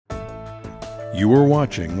You are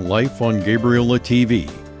watching Life on Gabriola TV,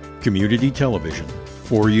 community television,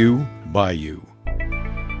 for you, by you.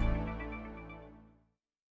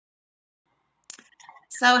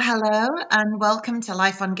 So hello and welcome to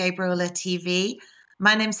Life on Gabriola TV.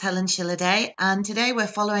 My name's Helen Shilladay, and today we're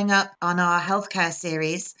following up on our healthcare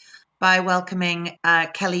series by welcoming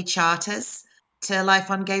Kelley Charters to Life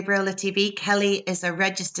on Gabriola TV. Kelley is a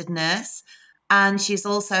registered nurse, and she's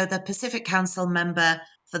also the Pacific Council member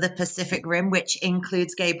for the Pacific Rim, which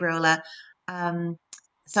includes Gabriola.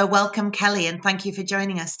 So welcome, Kelley, and thank you for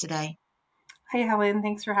joining us today. Hi, Helen.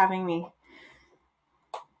 Thanks for having me.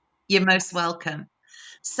 You're most welcome.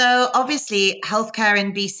 So obviously, healthcare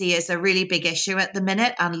in BC is a really big issue at the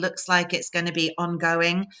minute and looks like it's going to be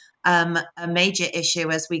ongoing, a major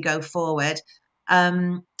issue as we go forward.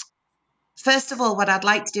 First of all, what I'd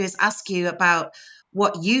like to do is ask you about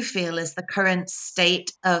what you feel is the current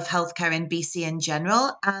state of healthcare in BC in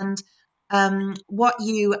general, and what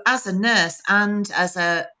you, as a nurse and as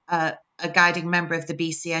a guiding member of the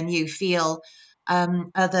BCNU, feel are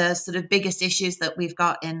the sort of biggest issues that we've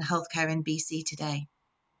got in healthcare in BC today.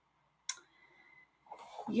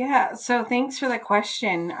 Yeah, so thanks for the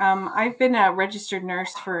question. I've been a registered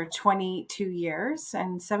nurse for 22 years,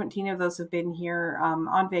 and 17 of those have been here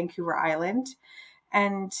on Vancouver Island.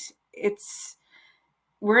 And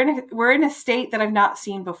we're in a state that I've not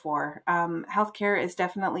seen before. Healthcare is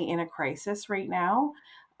definitely in a crisis right now.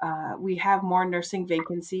 We have more nursing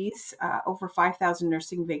vacancies, over 5,000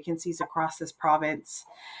 nursing vacancies across this province.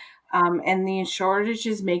 And the shortage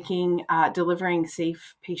is making delivering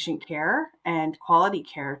safe patient care and quality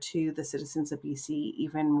care to the citizens of BC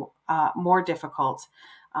even more difficult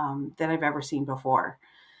than I've ever seen before.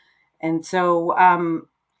 And so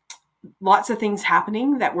lots of things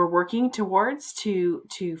happening that we're working towards to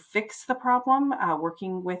fix the problem,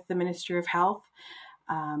 working with the Ministry of Health.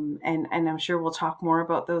 And I'm sure we'll talk more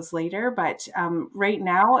about those later. But right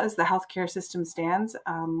now, as the healthcare system stands,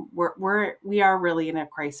 we are really in a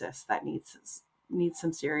crisis that needs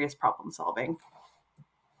some serious problem solving.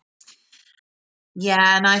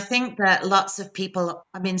 Yeah, and I think that lots of people,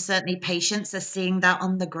 I mean, certainly patients are seeing that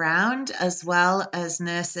on the ground, as well as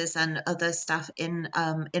nurses and other staff in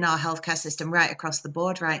our healthcare system right across the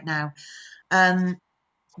board right now.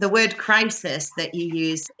 The word crisis that you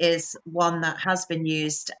use is one that has been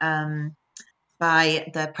used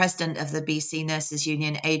by the president of the BC Nurses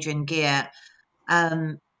Union, Adrian Gear,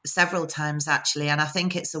 several times actually, and I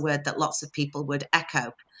think it's a word that lots of people would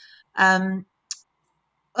echo.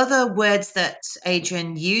 Other words that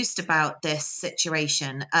Adrian used about this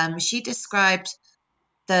situation, she described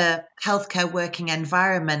the healthcare working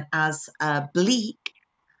environment as bleak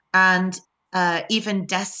and even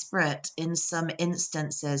desperate in some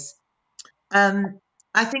instances. I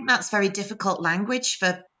think that's very difficult language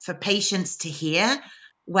for patients to hear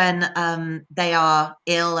when they are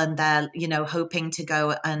ill and they're hoping to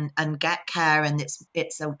go and get care, and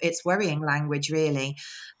it's worrying language really.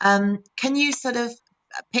 Can you sort of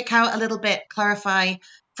pick out a little bit, clarify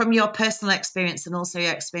from your personal experience and also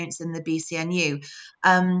your experience in the BCNU,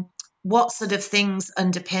 what sort of things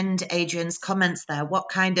underpinned Adrian's comments there? What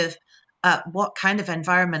kind of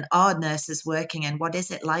environment are nurses working in? What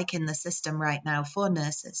is it like in the system right now for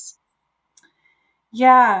nurses?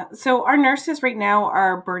 Yeah, so our nurses right now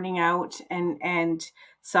are burning out and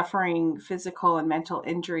suffering physical and mental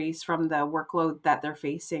injuries from the workload that they're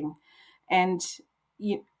facing. And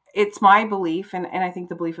it's my belief, and I think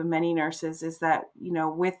the belief of many nurses, is that,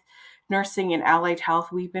 with nursing and allied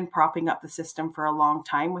health, we've been propping up the system for a long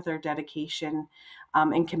time with our dedication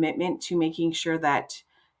and commitment to making sure that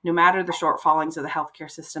no matter the shortfallings of the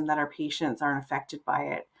healthcare system, that our patients aren't affected by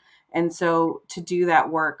it. And so to do that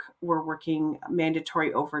work, we're working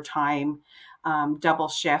mandatory overtime, double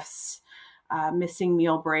shifts, missing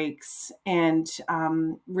meal breaks, and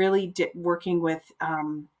really working with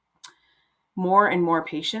more and more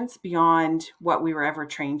patients beyond what we were ever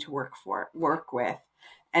trained to work with.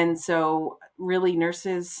 And so really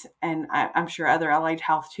nurses, and I'm sure other allied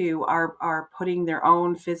health too, are putting their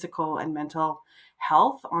own physical and mental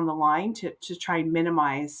health on the line to try and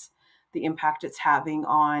minimize the impact it's having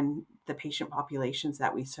on the patient populations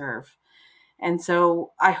that we serve. And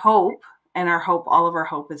so I hope, and all of our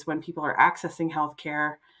hope is when people are accessing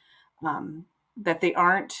healthcare, that they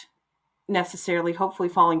aren't necessarily hopefully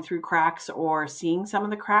falling through cracks or seeing some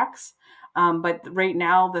of the cracks. But right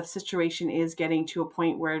now the situation is getting to a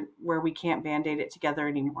point where we can't Band-Aid it together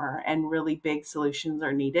anymore, and really big solutions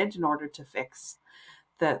are needed in order to fix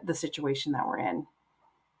the situation that we're in.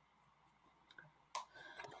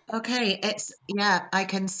 Okay, I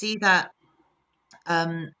can see that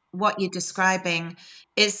what you're describing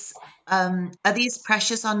is, are these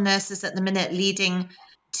pressures on nurses at the minute leading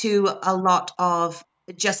to a lot of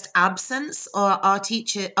just absence, or are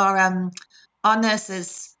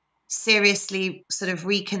nurses seriously sort of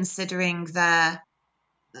reconsidering their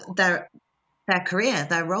career,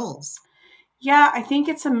 their roles? Yeah, I think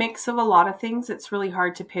it's a mix of a lot of things. It's really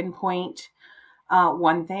hard to pinpoint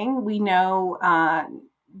one thing. We know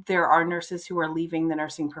there are nurses who are leaving the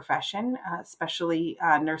nursing profession, especially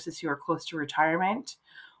nurses who are close to retirement,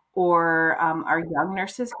 or our young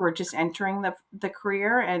nurses who are just entering the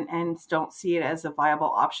career and don't see it as a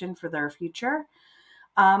viable option for their future.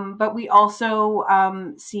 But we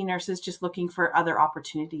also see nurses just looking for other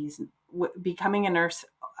opportunities. Becoming a nurse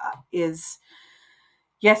is,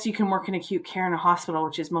 yes, you can work in acute care in a hospital,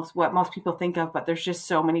 which is what most people think of, but there's just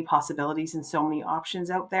so many possibilities and so many options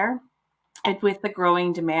out there. And with the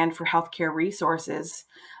growing demand for healthcare resources,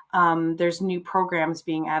 there's new programs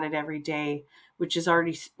being added every day, which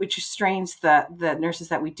strains the nurses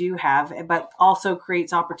that we do have, but also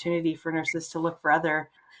creates opportunity for nurses to look for other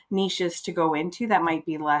niches to go into that might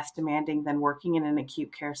be less demanding than working in an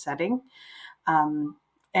acute care setting.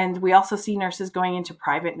 And we also see nurses going into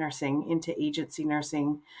private nursing, into agency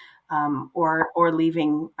nursing, or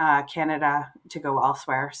leaving Canada to go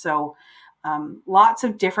elsewhere. So lots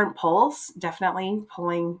of different pulls, definitely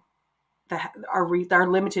pulling our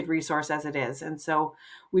limited resource as it is. And so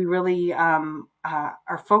we really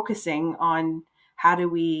are focusing on how do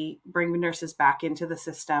we bring nurses back into the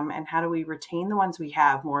system, and how do we retain the ones we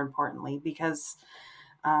have, more importantly, because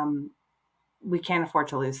we can't afford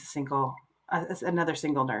to lose another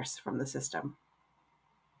single nurse from the system.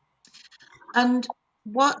 And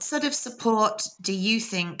what sort of support do you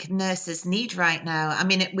think nurses need right now? I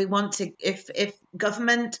mean, we want to, if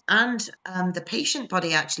government and the patient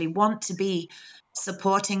body actually want to be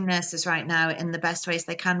supporting nurses right now in the best ways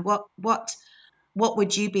they can, what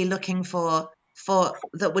would you be looking for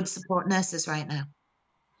that would support nurses right now?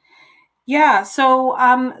 Yeah, so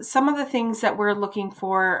some of the things that we're looking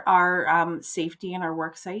for are safety in our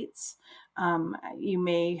work sites. You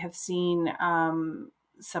may have seen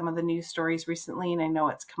some of the news stories recently, and I know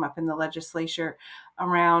it's come up in the legislature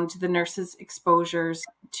around the nurses' exposures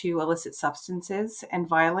to illicit substances and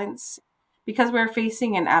violence, because we're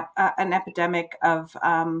facing an epidemic of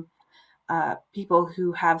people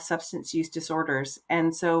who have substance use disorders.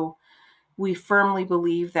 And so we firmly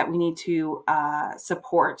believe that we need to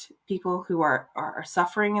support people who are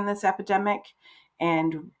suffering in this epidemic,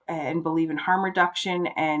 and believe in harm reduction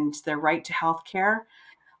and their right to health care.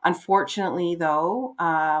 Unfortunately, though,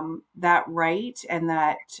 that right and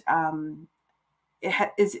that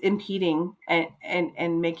is impeding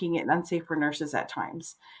and making it unsafe for nurses at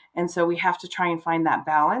times. And so we have to try and find that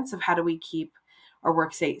balance of how do we keep our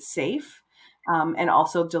work sites safe and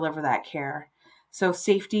also deliver that care. So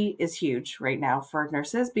safety is huge right now for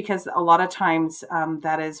nurses, because a lot of times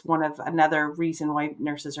that is another reason why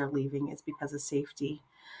nurses are leaving, is because of safety.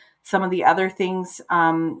 Some of the other things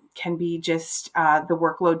can be just the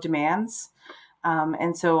workload demands.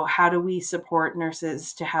 And so how do we support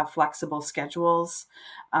nurses to have flexible schedules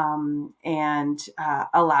and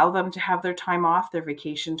allow them to have their time off, their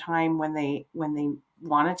vacation time, when they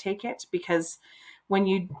want to take it? Because when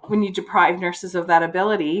you deprive nurses of that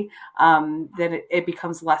ability, then it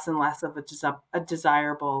becomes less and less of a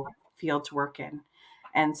desirable field to work in.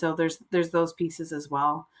 And so there's those pieces as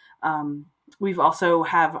well. We've also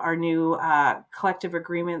have our new collective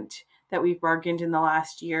agreement that we've bargained in the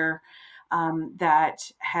last year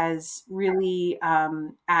that has really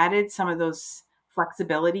added some of those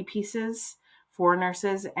flexibility pieces for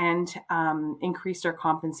nurses and increased our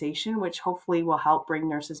compensation, which hopefully will help bring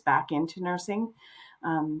nurses back into nursing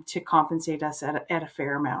to compensate us at a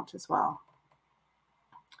fair amount as well.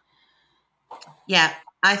 Yeah,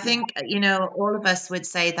 I think, all of us would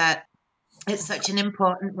say that it's such an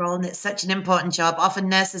important role and it's such an important job. Often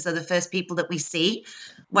nurses are the first people that we see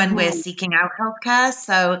when we're seeking out healthcare.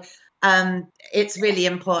 So it's really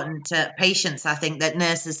important to patients, I think, that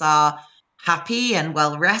nurses are happy and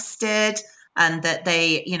well rested, and that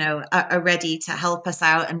they, are ready to help us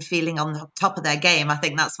out and feeling on the top of their game. I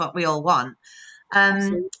think that's what we all want.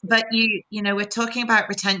 But we're talking about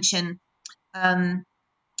retention, and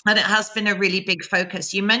it has been a really big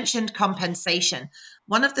focus. You mentioned compensation.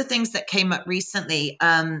 One of the things that came up recently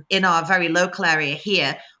in our very local area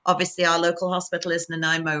here, obviously our local hospital is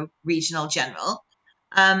Nanaimo Regional General.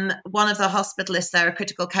 One of the hospitalists there, a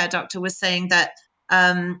critical care doctor, was saying that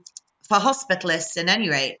for hospitalists, in any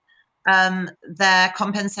rate, their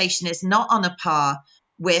compensation is not on a par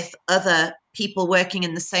with other people working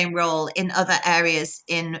in the same role in other areas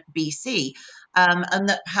in BC. and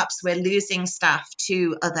that perhaps we're losing staff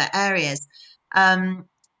to other areas.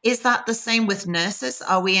 Is that the same with nurses?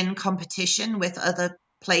 Are we in competition with other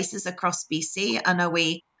places across BC, and are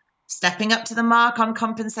we stepping up to the mark on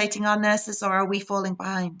compensating our nurses, or are we falling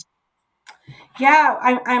behind? Yeah,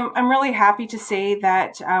 I'm really happy to say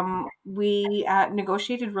that we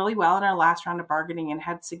negotiated really well in our last round of bargaining and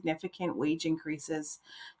had significant wage increases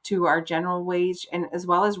to our general wage, and as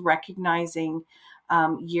well as recognizing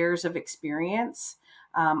years of experience,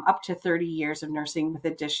 up to 30 years of nursing with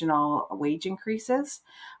additional wage increases.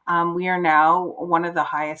 We are now one of the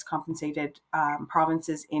highest compensated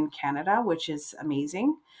provinces in Canada, which is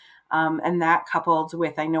amazing. And that coupled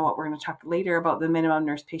with, I know what we're going to talk later about the minimum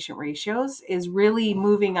nurse patient ratios, is really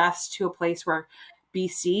moving us to a place where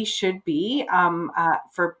BC should be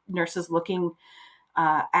for nurses looking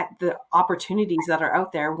at the opportunities that are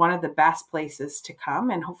out there, one of the best places to come.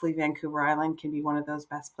 And hopefully Vancouver Island can be one of those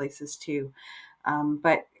best places too.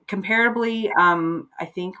 But comparably, I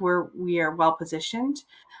think we are well positioned.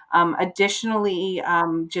 Additionally,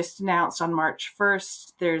 just announced on March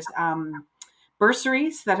 1st, there's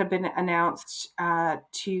bursaries that have been announced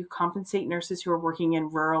to compensate nurses who are working in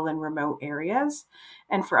rural and remote areas.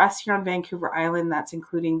 And for us here on Vancouver Island, that's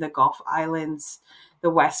including the Gulf Islands, the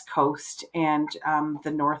West Coast, and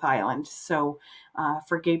the North Island. So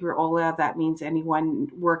for Gabriola, that means anyone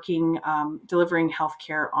working, delivering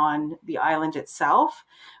healthcare on the island itself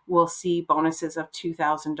will see bonuses of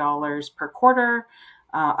 $2,000 per quarter,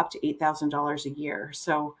 up to $8,000 a year.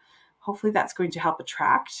 So hopefully that's going to help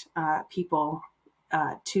attract people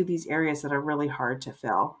to these areas that are really hard to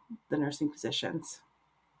fill, the nursing positions.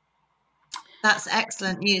 That's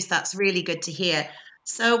excellent news. That's really good to hear.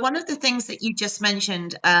 So one of the things that you just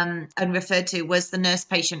mentioned and referred to was the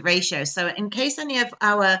nurse-patient ratio. So in case any of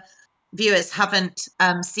our viewers haven't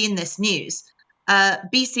seen this news,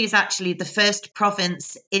 BC is actually the first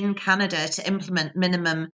province in Canada to implement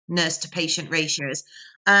minimum nurse-to-patient ratios.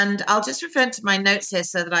 And I'll just refer to my notes here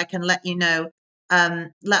so that I can let you know,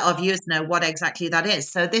 let our viewers know what exactly that is.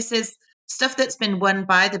 So this is stuff that's been won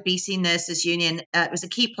by the BC Nurses Union. It was a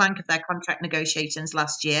key plank of their contract negotiations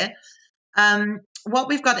last year. What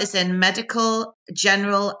we've got is in medical,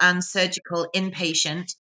 general, and surgical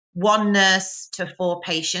inpatient, 1 nurse to 4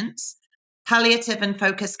 patients, palliative and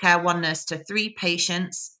focused care, 1 nurse to 3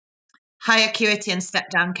 patients, high acuity and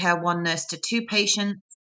step-down care, 1 nurse to 2 patients,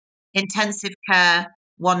 intensive care,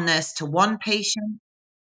 1 nurse to 1 patient,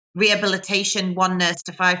 rehabilitation, 1 nurse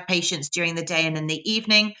to 5 patients during the day and in the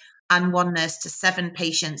evening, and 1 nurse to 7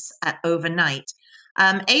 patients overnight.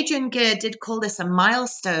 Adrienne Gear did call this a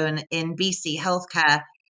milestone in BC healthcare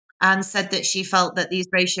and said that she felt that these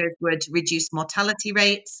ratios would reduce mortality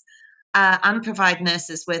rates and provide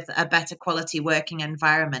nurses with a better quality working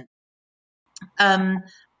environment.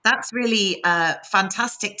 That's really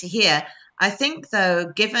fantastic to hear. I think, though,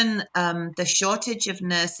 given the shortage of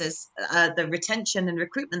nurses, the retention and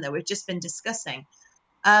recruitment that we've just been discussing,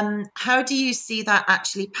 how do you see that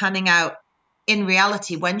actually panning out in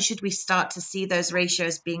reality? When should we start to see those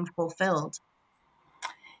ratios being fulfilled?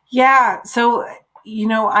 Yeah, so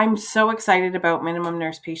I'm so excited about minimum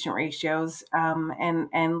nurse patient ratios,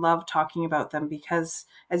 and love talking about them because,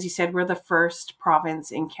 as you said, we're the first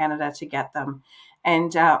province in Canada to get them.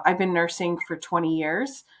 And I've been nursing for 20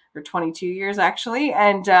 years or 22 years actually,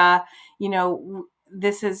 and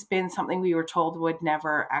this has been something we were told would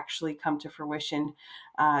never actually come to fruition,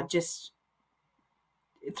 just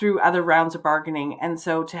through other rounds of bargaining. And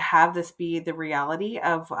so to have this be the reality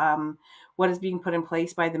of what is being put in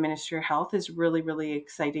place by the Ministry of Health is really, really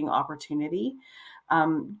exciting opportunity.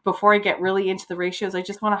 Before I get really into the ratios, I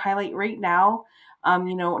just want to highlight right now,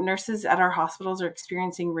 nurses at our hospitals are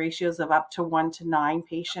experiencing ratios of up to 1 to 9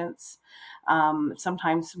 patients,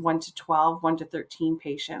 sometimes 1 to 12, 1 to 13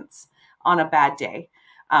 patients on a bad day.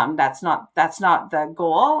 That's not the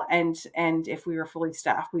goal. And if we were fully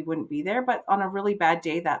staffed, we wouldn't be there. But on a really bad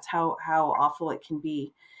day, that's how awful it can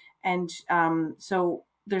be. And so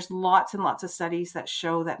there's lots and lots of studies that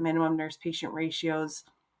show that minimum nurse patient ratios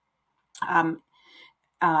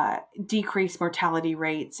decrease mortality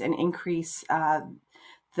rates and increase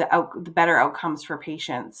the better outcomes for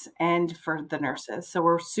patients and for the nurses. So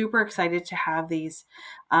we're super excited to have these.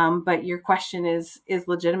 But your question is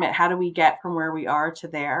legitimate. How do we get from where we are to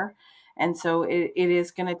there? And so it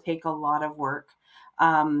is going to take a lot of work.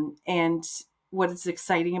 And what is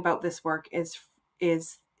exciting about this work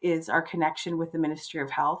is our connection with the Ministry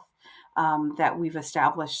of Health that we've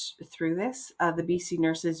established through this. The BC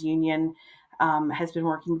Nurses Union has been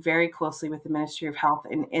working very closely with the Ministry of Health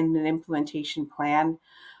in an implementation plan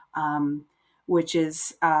which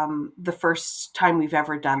is the first time we've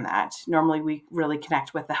ever done that. Normally, we really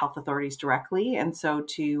connect with the health authorities directly. And so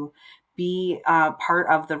to be part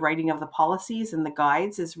of the writing of the policies and the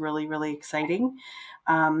guides is really, really exciting.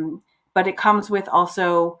 But it comes with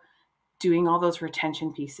also doing all those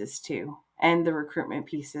retention pieces too, and the recruitment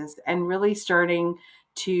pieces, and really starting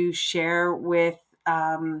to share with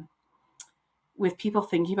people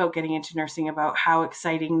thinking about getting into nursing about how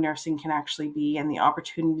exciting nursing can actually be and the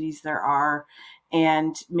opportunities there are,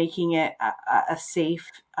 and making it a safe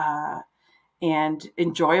and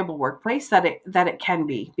enjoyable workplace that it can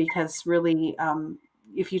be. Because really,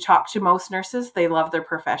 if you talk to most nurses, they love their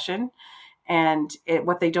profession, and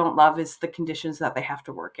what they don't love is the conditions that they have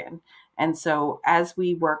to work in. And so as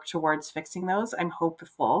we work towards fixing those, I'm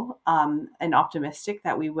hopeful and optimistic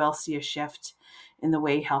that we will see a shift in the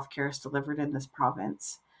way healthcare is delivered in this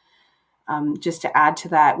province. Just to add to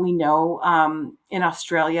that, we know in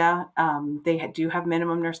Australia, they do have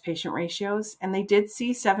minimum nurse-patient ratios, and they did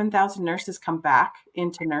see 7,000 nurses come back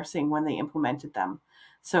into nursing when they implemented them.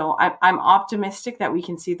 So I'm optimistic that we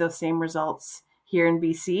can see those same results here in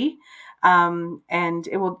BC. And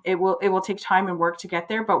it will take time and work to get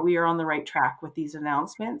there, but we are on the right track with these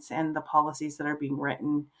announcements and the policies that are being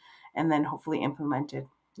written and then hopefully implemented.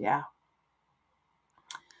 Yeah.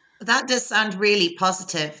 That does sound really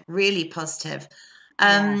positive, really positive.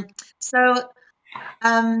 Yeah.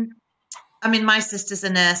 I mean, my sister's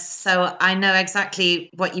a nurse, so I know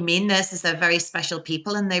exactly what you mean. Nurses are very special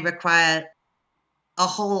people, and they require a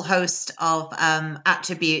whole host of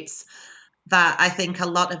attributes that I think a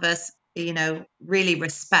lot of us, really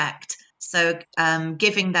respect. So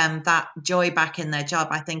giving them that joy back in their job,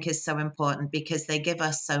 I think, is so important because they give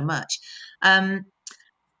us so much.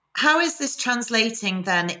 How is this translating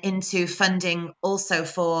then into funding also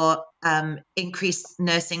for increased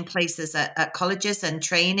nursing places at colleges and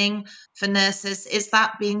training for nurses? Is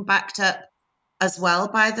that being backed up as well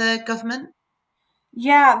by the government?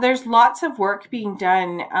 Yeah, there's lots of work being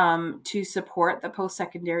done to support the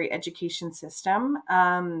post-secondary education system.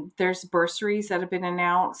 There's bursaries that have been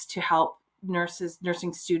announced to help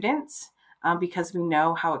nursing students, because we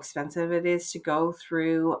know how expensive it is to go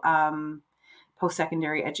through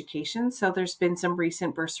post-secondary education. So there's been some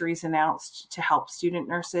recent bursaries announced to help student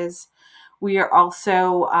nurses. We are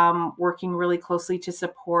also working really closely to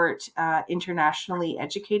support internationally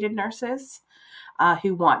educated nurses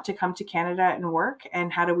who want to come to Canada and work,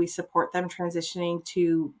 and how do we support them transitioning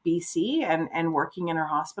to BC and working in our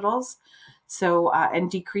hospitals. So, and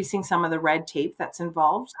decreasing some of the red tape that's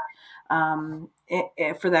involved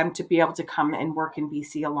for them to be able to come and work in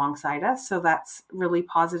BC alongside us. So that's really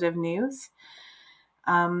positive news.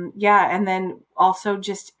 And then also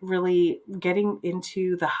just really getting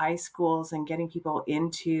into the high schools and getting people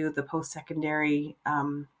into the post-secondary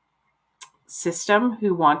system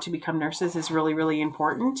who want to become nurses is really, really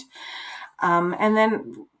important. And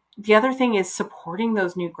then the other thing is supporting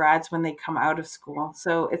those new grads when they come out of school.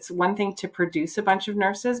 So it's one thing to produce a bunch of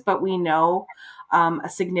nurses, but we know a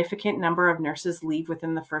significant number of nurses leave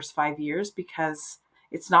within the first 5 years because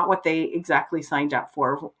it's not what they exactly signed up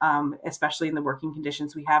for, especially in the working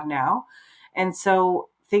conditions we have now. And so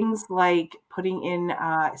things like putting in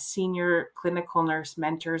senior clinical nurse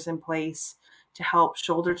mentors in place to help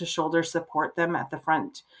shoulder to shoulder support them at the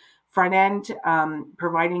front end,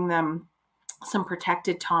 providing them some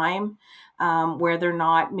protected time where they're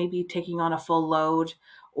not maybe taking on a full load,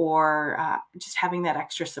 or just having that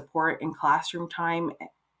extra support in classroom time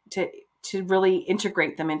to really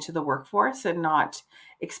integrate them into the workforce and not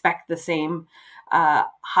expect the same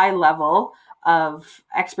high level of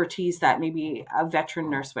expertise that maybe a veteran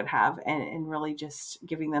nurse would have, and really just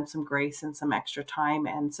giving them some grace and some extra time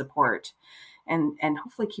and support, and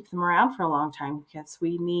hopefully keep them around for a long time, because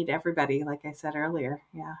we need everybody, like I said earlier.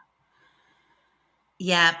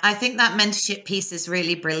 Yeah, I think that mentorship piece is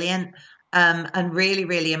really brilliant and really,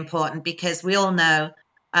 really important, because we all know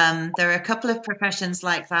there are a couple of professions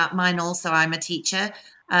like that. Mine also, I'm a teacher.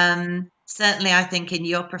 Certainly, I think in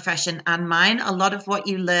your profession and mine, a lot of what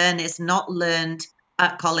you learn is not learned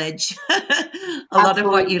at college. A lot of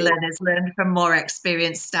what you learn is learned from more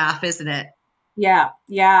experienced staff, isn't it? Yeah.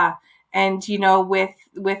 And,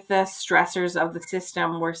 with the stressors of the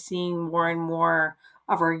system, we're seeing more and more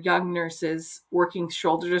of our young nurses working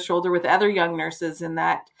shoulder to shoulder with other young nurses, and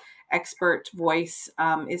that expert voice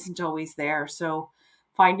isn't always there. So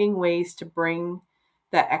finding ways to bring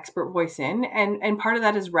that expert voice in, and part of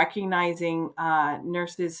that is recognizing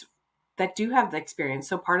nurses that do have the experience.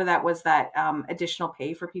 So part of that was that additional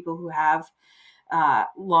pay for people who have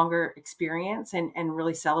longer experience, and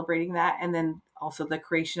really celebrating that. And then also the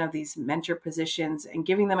creation of these mentor positions and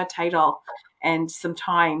giving them a title and some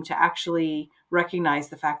time to actually recognize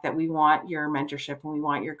the fact that we want your mentorship and we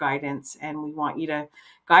want your guidance and we want you to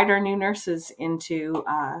guide our new nurses into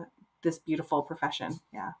this beautiful profession.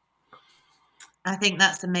 Yeah. I think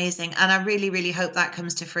that's amazing. And I really, really hope that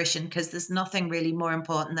comes to fruition, because there's nothing really more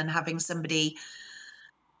important than having somebody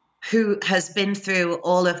who has been through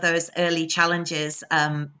all of those early challenges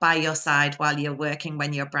by your side while you're working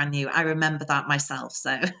when you're brand new. I remember that myself.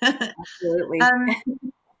 So, Absolutely.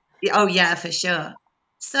 Oh, yeah, for sure.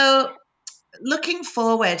 So, looking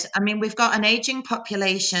forward, I mean, we've got an aging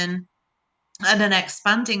population and an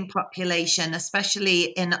expanding population, especially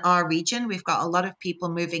in our region. We've got a lot of people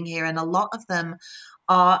moving here, and a lot of them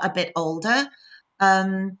are a bit older.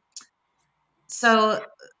 So,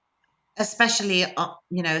 especially,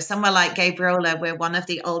 somewhere like Gabriola, we're one of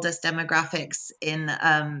the oldest demographics in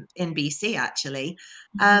BC, actually.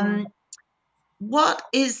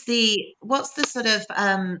 What's the sort of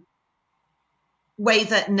way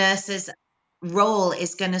that nurses' role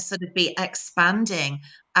is going to sort of be expanding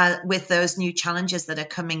with those new challenges that are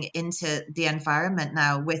coming into the environment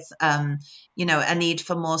now, with a need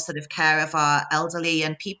for more sort of care of our elderly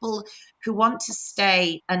and people who want to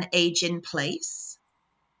stay and age in place?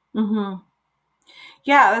 Mm-hmm.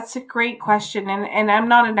 Yeah, that's a great question, and I'm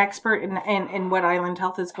not an expert in what Island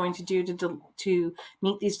Health is going to do to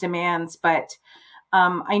meet these demands, but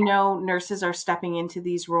I know nurses are stepping into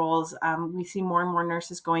these roles. We see more and more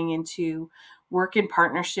nurses going into work in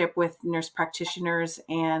partnership with nurse practitioners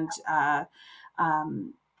and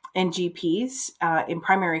GPs in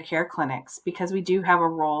primary care clinics, because we do have a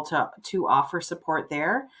role to offer support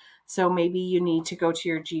there. So maybe you need to go to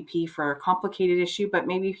your GP for a complicated issue, but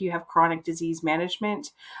maybe if you have chronic disease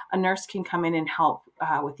management, a nurse can come in and help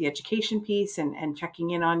with the education piece and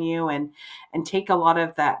checking in on you and take a lot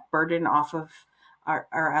of that burden off of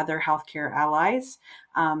our other healthcare allies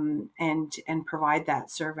and provide that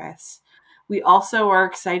service. We also are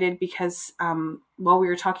excited because while we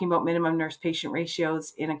were talking about minimum nurse-patient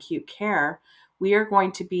ratios in acute care, we are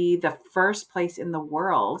going to be the first place in the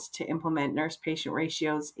world to implement nurse-patient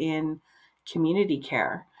ratios in community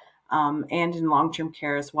care and in long-term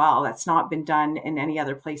care as well. That's not been done in any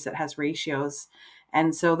other place that has ratios.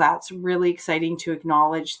 And so that's really exciting to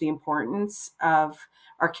acknowledge the importance of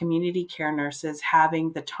our community care nurses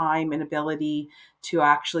having the time and ability to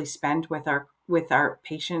actually spend with our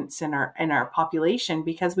patients and our population,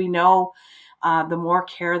 because we know the more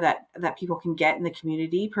care that people can get in the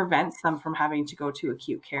community prevents them from having to go to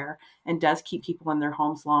acute care and does keep people in their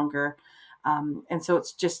homes longer. And so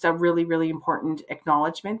it's just a really, really important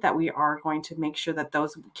acknowledgement that we are going to make sure that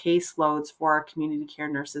those caseloads for our community care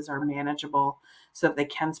nurses are manageable so that they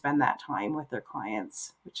can spend that time with their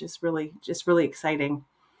clients, which is really exciting.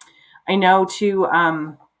 I know too,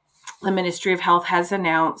 the Ministry of Health has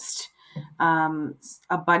announced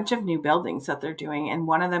a bunch of new buildings that they're doing, and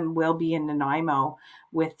one of them will be in Nanaimo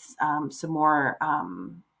with some more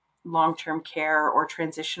long-term care or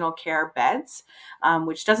transitional care beds,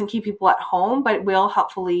 which doesn't keep people at home, but it will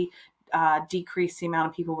hopefully decrease the amount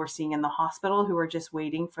of people we're seeing in the hospital who are just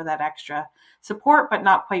waiting for that extra support, but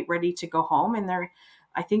not quite ready to go home. And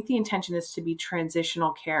I think the intention is to be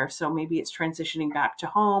transitional care. So maybe it's transitioning back to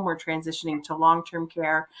home or transitioning to long-term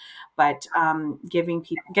care, but getting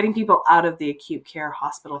people out of the acute care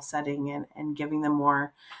hospital setting and giving them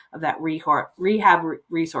more of that rehab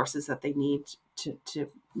resources that they need to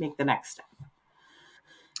make the next step.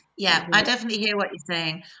 Yeah, I definitely hear what you're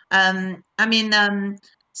saying. I mean,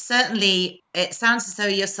 certainly it sounds as though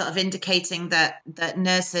you're sort of indicating that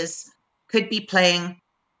nurses could be playing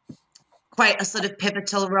quite a sort of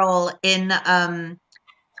pivotal role in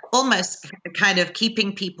almost kind of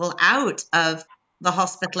keeping people out of the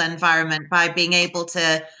hospital environment by being able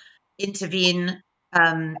to intervene,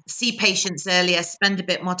 see patients earlier, spend a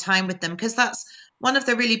bit more time with them, because that's one of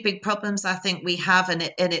the really big problems I think we have, and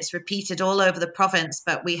it's repeated all over the province,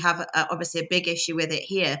 but we have obviously a big issue with it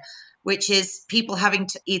here, which is people having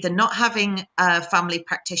to either not having a family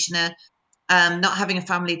practitioner, not having a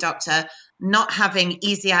family doctor, not having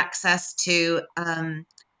easy access to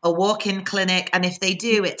a walk-in clinic, and if they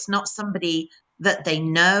do, it's not somebody that they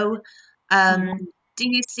know. Do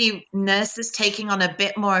you see nurses taking on a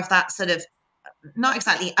bit more of that sort of, not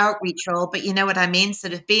exactly outreach role, but you know what I mean,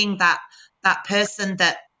 sort of being that person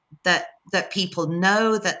that people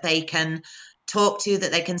know, that they can talk to,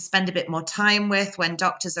 that they can spend a bit more time with when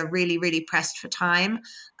doctors are really, really pressed for time,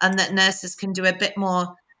 and that nurses can do a bit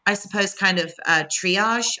more, I suppose, kind of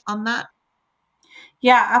triage on that?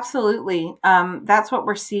 Yeah, absolutely. That's what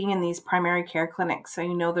we're seeing in these primary care clinics.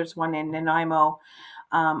 So, there's one in Nanaimo.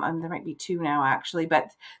 There might be 2 now actually,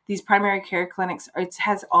 but these primary care clinics, it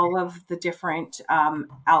has all of the different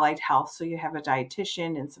allied health. So you have a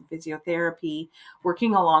dietitian and some physiotherapy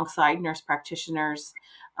working alongside nurse practitioners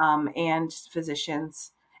and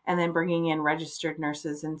physicians, and then bringing in registered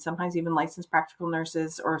nurses and sometimes even licensed practical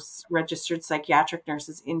nurses or registered psychiatric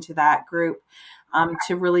nurses into that group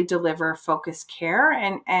to really deliver focused care.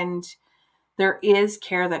 And there is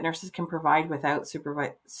care that nurses can provide without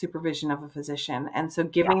supervision of a physician. And so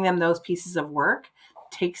giving them those pieces of work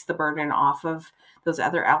takes the burden off of those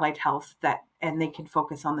other allied health and they can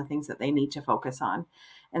focus on the things that they need to focus on.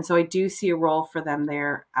 And so I do see a role for them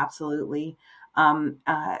there. Absolutely.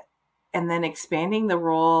 And then expanding the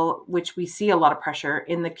role, which we see a lot of pressure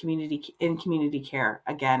in community care.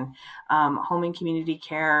 Again, home and community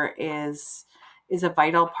care is a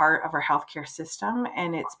vital part of our healthcare system,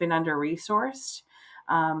 and it's been under-resourced.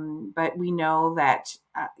 But we know that,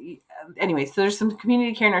 anyway, so there's some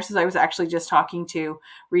community care nurses I was actually just talking to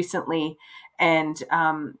recently, and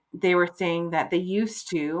they were saying that they used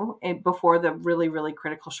to, before the really, really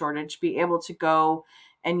critical shortage, be able to go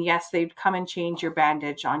and yes, they'd come and change your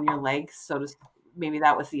bandage on your legs. So maybe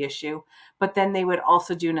that was the issue. But then they would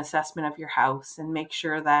also do an assessment of your house and make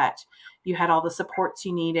sure that you had all the supports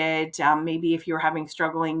you needed. Maybe if you were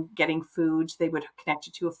struggling getting food, they would connect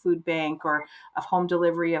you to a food bank or a home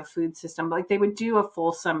delivery of food system. Like they would do a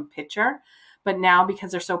fulsome picture. But now,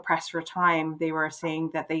 because they're so pressed for time, they were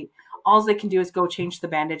saying that all they can do is go change the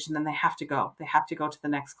bandage, and then they have to go to the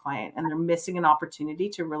next client, and they're missing an opportunity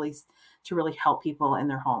to really help people in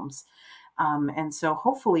their homes. And so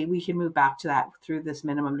hopefully we can move back to that through this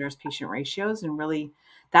minimum nurse patient ratios. And really,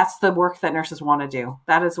 that's the work that nurses want to do.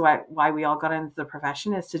 That is why we all got into the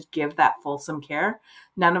profession, is to give that fulsome care.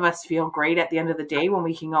 None of us feel great at the end of the day when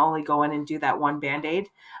we can only go in and do that one Band-Aid.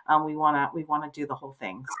 We want to do the whole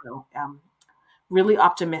thing. So, really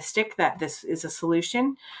optimistic that this is a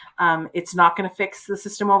solution. It's not going to fix the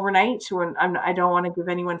system overnight. I don't want to give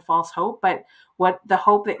anyone false hope, but what the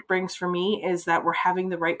hope it brings for me is that we're having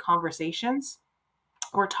the right conversations.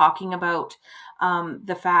 We're talking about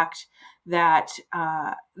the fact that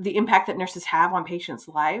the impact that nurses have on patients'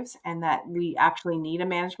 lives, and that we actually need a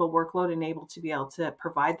manageable workload and able to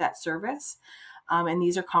provide that service. And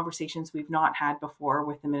these are conversations we've not had before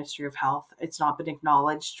with the Ministry of Health. It's not been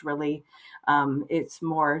acknowledged, really. It's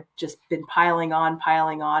more just been piling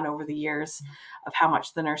on over the years of how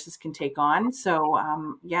much the nurses can take on. So,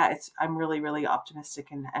 I'm really, really optimistic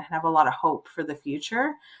and have a lot of hope for the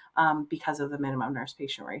future because of the minimum nurse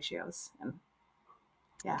patient ratios. And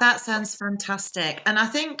yeah, that sounds fantastic. And I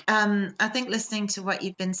think listening to what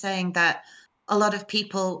you've been saying, that a lot of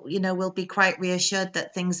people, will be quite reassured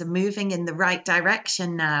that things are moving in the right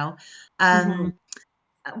direction now.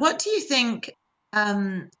 What do you think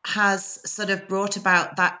has sort of brought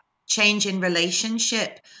about that change in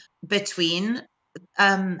relationship between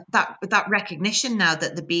that recognition now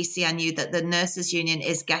that the BCNU, that the Nurses Union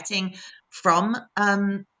is getting from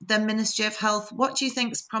the Ministry of Health? What do you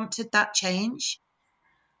think's prompted that change?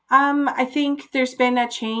 I think there's been a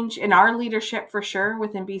change in our leadership for sure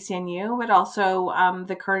within BCNU, but also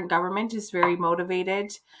the current government is very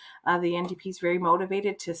motivated. The NDP is very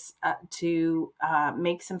motivated to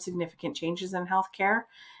make some significant changes in healthcare,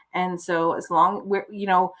 and so as long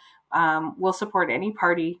we'll support any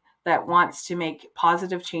party that wants to make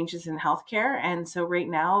positive changes in healthcare. And so right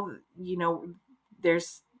now,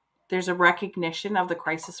 there's a recognition of the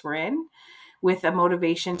crisis we're in, with a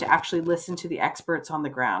motivation to actually listen to the experts on the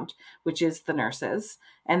ground, which is the nurses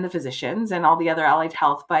and the physicians and all the other allied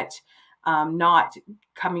health, but not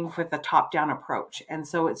coming with a top-down approach. And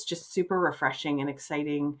so it's just super refreshing and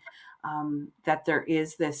exciting that there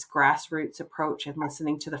is this grassroots approach and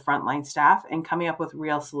listening to the frontline staff and coming up with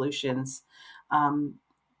real solutions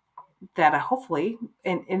that hopefully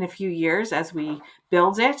in a few years, as we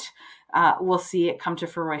build it, we'll see it come to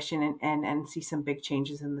fruition and see some big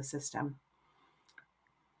changes in the system.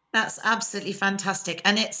 That's absolutely fantastic.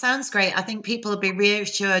 And it sounds great. I think people will be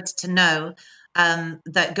reassured to know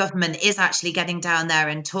that government is actually getting down there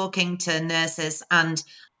and talking to nurses and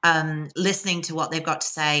listening to what they've got to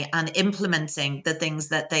say and implementing the things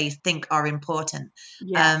that they think are important.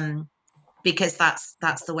 Yeah. Because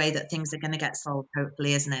that's the way that things are going to get solved,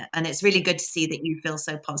 hopefully, isn't it? And it's really good to see that you feel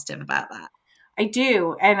so positive about that. I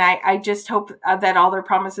do. And I just hope that all their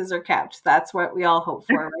promises are kept. That's what we all hope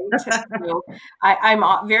for, right? So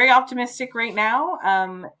I'm very optimistic right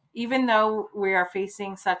now, even though we are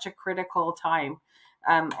facing such a critical time.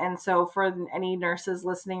 And so for any nurses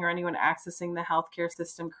listening or anyone accessing the healthcare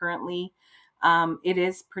system currently, it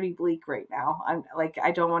is pretty bleak right now.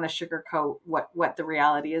 I don't want to sugarcoat what the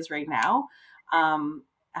reality is right now.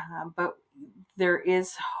 But there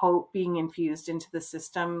is hope being infused into the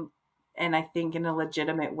system, and I think in a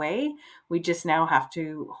legitimate way. We just now have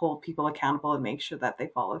to hold people accountable and make sure that they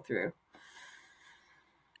follow through.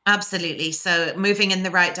 Absolutely. So moving in the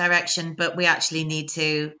right direction, but we actually need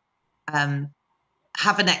to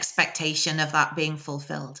have an expectation of that being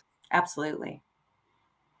fulfilled. Absolutely.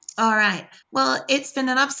 All right. Well, it's been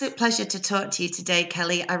an absolute pleasure to talk to you today,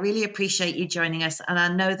 Kelley. I really appreciate you joining us. And I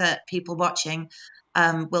know that people watching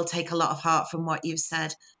will take a lot of heart from what you've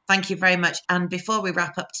said. Thank you very much. And before we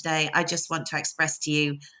wrap up today, I just want to express to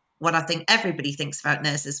you what I think everybody thinks about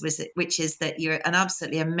nurses, which is that you're an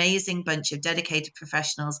absolutely amazing bunch of dedicated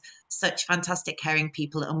professionals, such fantastic, caring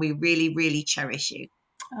people, and we really, really cherish you.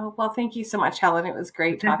 Oh, well, thank you so much, Helen. It was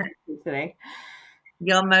great talking to you today.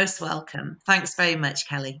 You're most welcome. Thanks very much,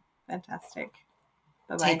 Kelley. Fantastic.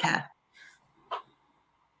 Bye-bye. Take care.